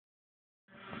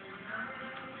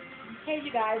Hey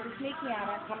you guys, it's me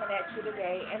Kiana coming at you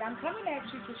today, and I'm coming at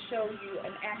you to show you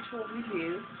an actual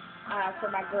review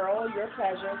for my Girl Your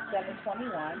Pleasure 721,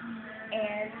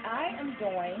 and I am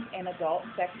doing an adult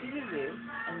sexy review,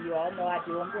 and you all know I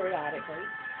do them periodically,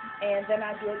 and then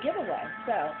I do a giveaway.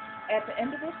 So at the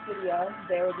end of this video,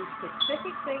 there will be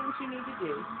specific things you need to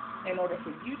do in order for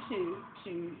you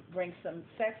to bring some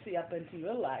sexy up into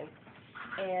your life,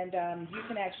 and you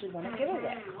can actually win a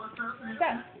giveaway.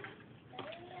 So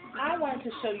I wanted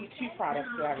to show you two products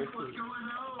that I received.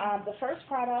 The first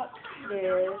product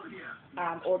is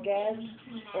Orgasmic,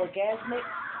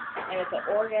 and it's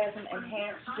an orgasm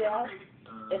enhanced gel.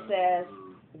 It says,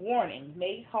 warning,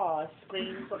 may cause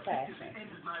screams of passion.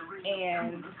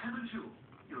 And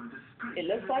it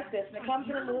looks like this, and it comes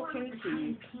in a little teeny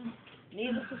tube.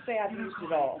 Needless to say, I've used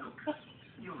it all.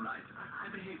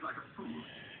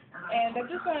 And I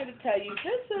just wanted to tell you,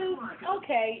 this is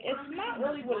okay. It's not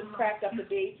really what it's cracked up to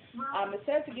be. It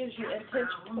says it gives you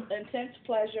intense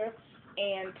pleasure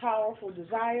and powerful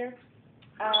desire.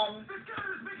 I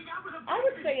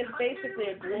would say it's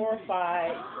basically a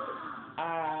glorified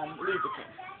lubricant.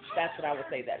 That's what I would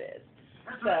say that is.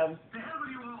 So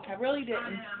I really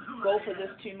didn't go for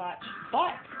this too much,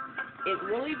 but it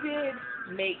really did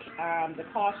make the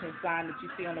caution sign that you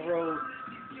see on the road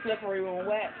slippery when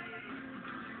wet.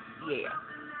 Yeah,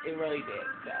 it really did.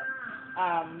 So,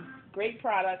 great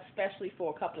product, especially for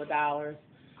a couple of dollars.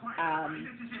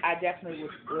 I definitely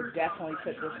would definitely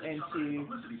put this into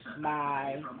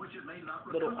my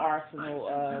little arsenal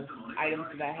of items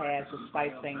that I have to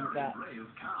spice things up.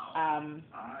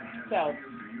 So,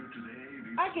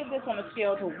 I give this on a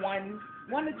scale to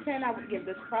one to 10. I would give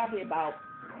this probably about.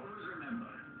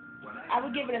 I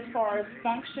would give it as far as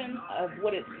function of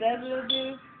what it says it'll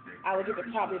do. I would give it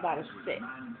probably about a 6.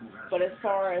 But as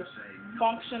far as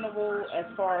functionable, as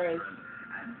far as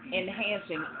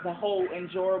enhancing the whole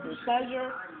enjoyable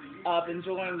pleasure of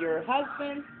enjoying your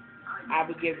husband, I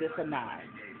would give this a 9.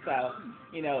 So,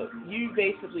 you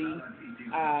basically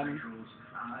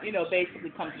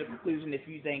come to the conclusion if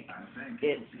you think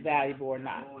it's valuable or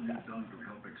not. So.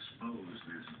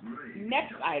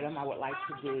 Next item I would like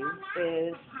to do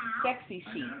is Sexy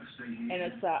Sheets, and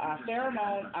it's a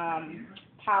pheromone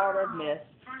powder mist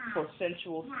for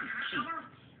sensual sheets.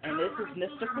 And this is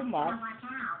Mystical Musk,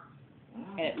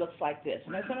 and it looks like this.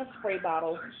 And it's in a spray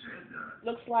bottle.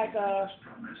 Looks like a,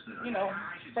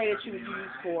 spray that you would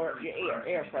use for your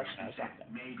air freshener or something.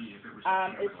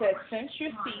 It says, sense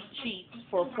your sheets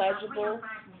for pleasurable,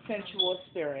 sensual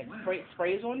experience.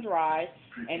 Sprays on dry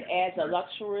and adds a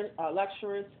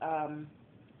luxurious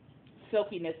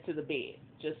silkiness to the bed.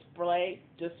 Just spray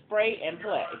and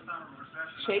play.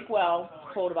 Shake well,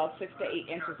 hold about 6 to 8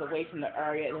 inches away from the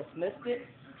area that's misted,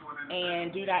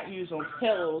 and do not use on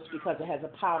pillows because it has a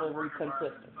powdery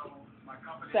consistency.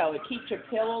 So it keeps your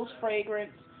pillows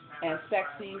fragrant and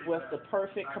sexy with the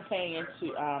perfect companion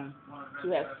to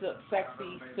have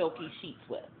sexy, silky sheets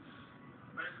with.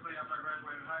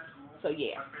 So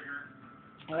yeah,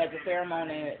 it has a pheromone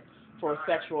in it for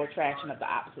sexual attraction of the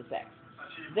opposite sex.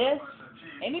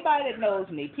 Anybody that knows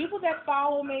me, people that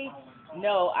follow me,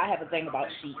 know I have a thing about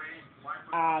sheets.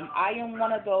 I am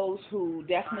one of those who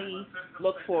definitely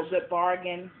look for a good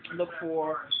bargain, look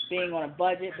for being on a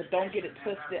budget, but don't get it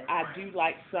twisted. I do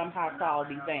like some high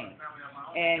quality things.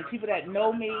 And people that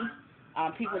know me,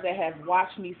 people that have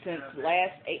watched me since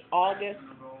last August,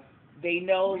 they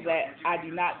know that I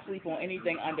do not sleep on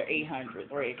anything under 800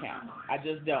 thread count. I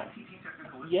just don't.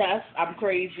 Yes, I'm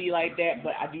crazy like that,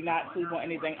 but I do not sleep on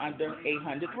anything under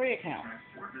 800 thread count.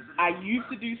 I used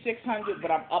to do 600,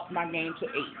 but I'm up my game to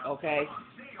 8, okay?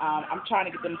 I'm trying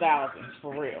to get them thousands,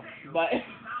 for real. But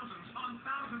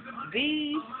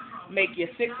these make your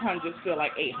 600s feel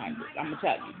like 800s. I'm going to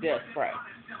tell you this, spray.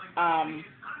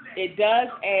 It does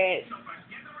add,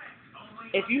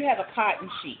 if you have a cotton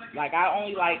sheet, like I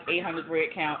only like 800 thread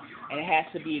count, and it has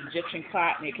to be Egyptian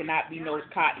cotton. It cannot be no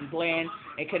cotton blend.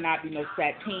 It cannot be no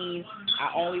sateen.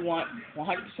 I only want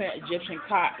 100% Egyptian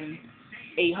cotton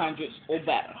 800s or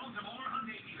better.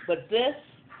 But this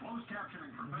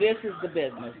is the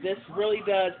business. This really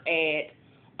does add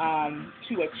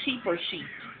to a cheaper sheet,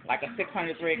 like a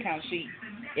 600 thread count sheet.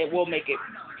 It will make it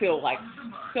feel like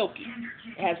silky.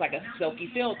 It has like a silky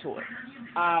feel to it.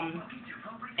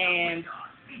 And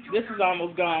this is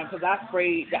almost gone because I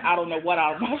sprayed the I don't know what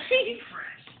out of my sheets.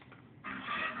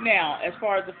 Now, as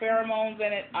far as the pheromones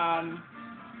in it,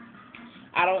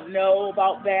 I don't know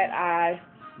about that. I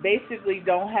basically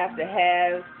don't have to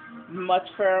have much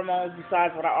pheromones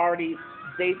besides what I already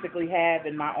basically have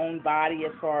in my own body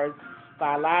as far as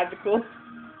biological,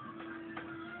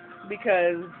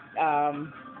 because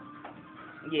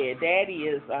Yeah, Daddy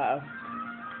is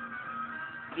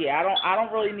yeah, I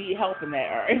don't really need help in that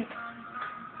area.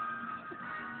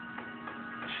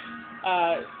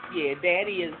 Yeah,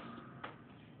 Daddy is,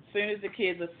 as soon as the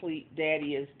kids are asleep,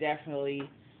 Daddy is definitely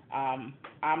I'm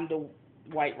the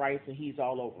white rice and he's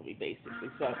all over me basically.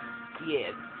 So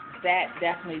yeah, that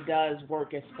definitely does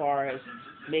work as far as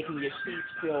making your sheets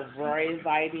feel very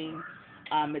inviting.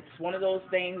 It's one of those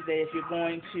things that if you're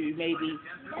going to maybe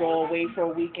go away for a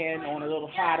weekend on a little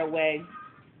hideaway,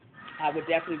 I would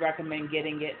definitely recommend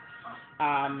getting it.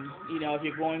 If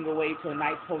you're going away to a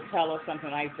nice hotel or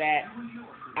something like that,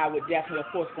 I would definitely,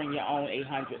 of course, bring your own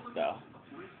 800 though.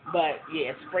 But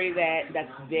yeah, spray that.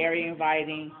 That's very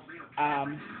inviting,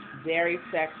 um, very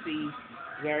sexy,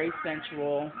 very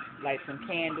sensual. Light some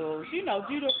candles.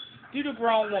 Do the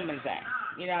grown woman thing.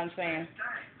 You know what I'm saying?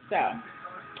 So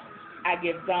I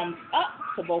give thumbs up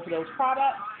to both of those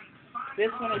products.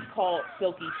 This one is called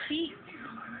Silky Sheets.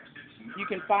 You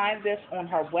can find this on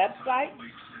her website.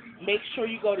 Make sure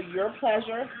you go to Your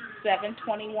Pleasure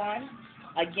 721.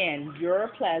 Again, Your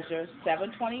Pleasure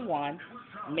 721.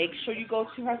 Make sure you go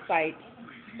to her site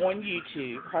on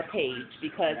YouTube, her page,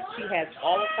 because she has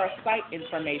all of her site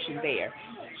information there.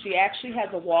 She actually has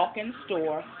a walk-in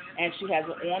store and she has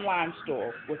an online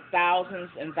store with thousands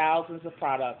and thousands of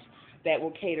products that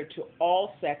will cater to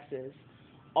all sexes,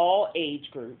 all age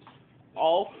groups,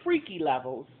 all freaky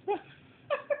levels.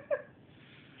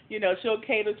 She'll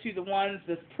cater to the ones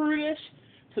that's prudish,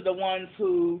 to the ones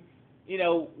who,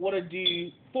 want to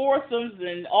do foursomes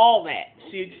and all that.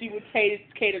 She would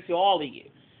cater to all of you,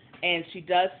 and she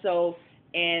does so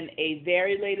in a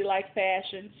very ladylike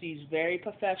fashion. She's very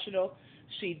professional.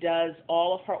 She does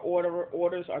all of her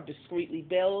orders are discreetly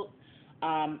billed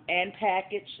and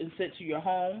packaged and sent to your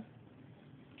home.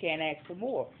 Can't ask for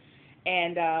more.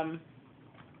 And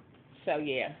so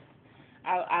yeah.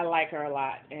 I like her a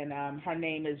lot, and her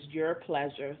name is Your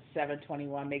Pleasure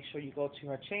 721. Make sure you go to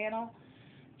her channel,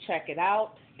 check it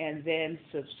out, and then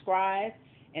subscribe.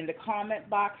 In the comment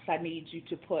box, I need you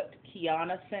to put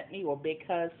Kiana sent me or Big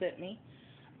Cuz sent me.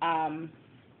 And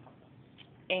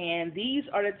these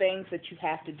are the things that you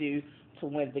have to do to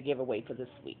win the giveaway for this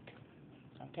week.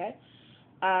 Okay?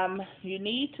 You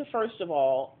need to, first of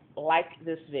all, like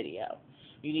this video.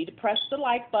 You need to press the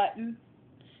like button,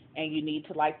 and you need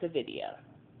to like the video.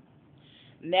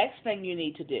 Next thing you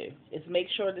need to do is make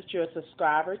sure that you're a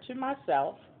subscriber to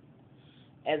myself,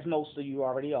 as most of you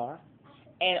already are,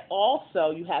 and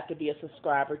also you have to be a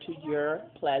subscriber to Your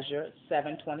Pleasure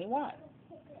 721.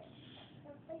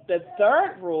 The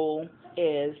third rule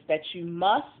is that you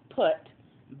must put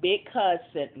Big Cuz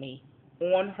sent me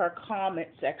on her comment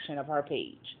section of her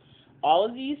page. All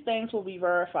of these things will be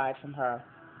verified from her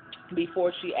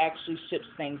before she actually ships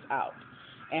things out.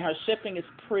 And her shipping is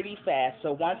pretty fast.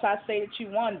 So once I say that you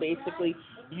won, basically,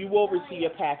 you will receive your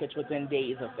package within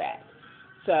days of that.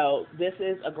 So this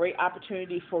is a great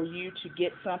opportunity for you to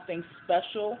get something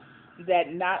special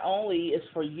that not only is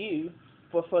for you,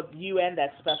 but for you and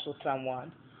that special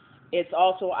someone. It's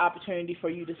also an opportunity for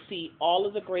you to see all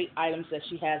of the great items that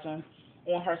she has on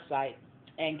her site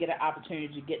and get an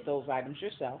opportunity to get those items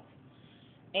yourself.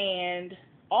 And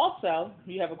also,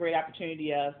 you have a great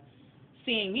opportunity of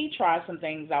seeing me try some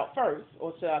things out first,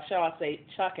 or shall I say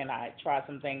Chuck and I try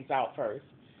some things out first,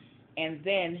 and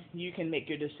then you can make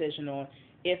your decision on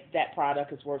if that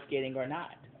product is worth getting or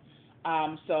not.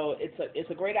 So it's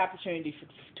a great opportunity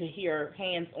to hear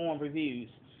hands-on reviews.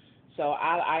 So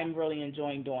I'm really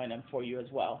enjoying doing them for you as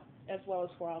well as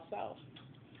for ourselves.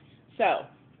 So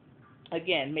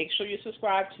again, make sure you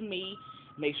subscribe to me.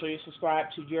 Make sure you subscribe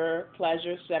to Your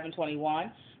Pleasure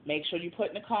 721. Make sure you put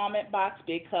in the comment box,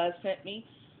 Big Cuz sent me,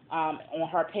 on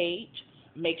her page.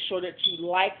 Make sure that you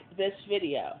like this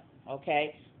video,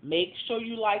 okay? Make sure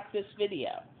you like this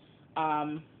video.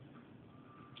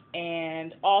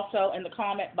 And also in the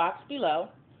comment box below,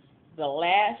 the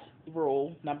last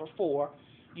rule, number 4,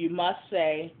 you must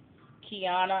say,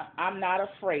 Kiana, I'm not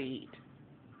afraid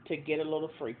to get a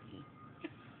little freaky.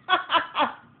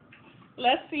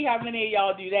 Let's see how many of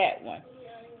y'all do that one.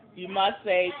 You must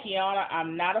say, Kiana,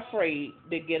 I'm not afraid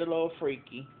to get a little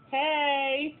freaky.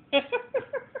 Hey!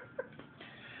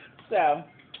 So,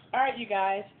 all right, you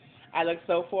guys. I look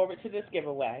so forward to this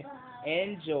giveaway.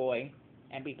 Enjoy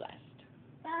and be blessed.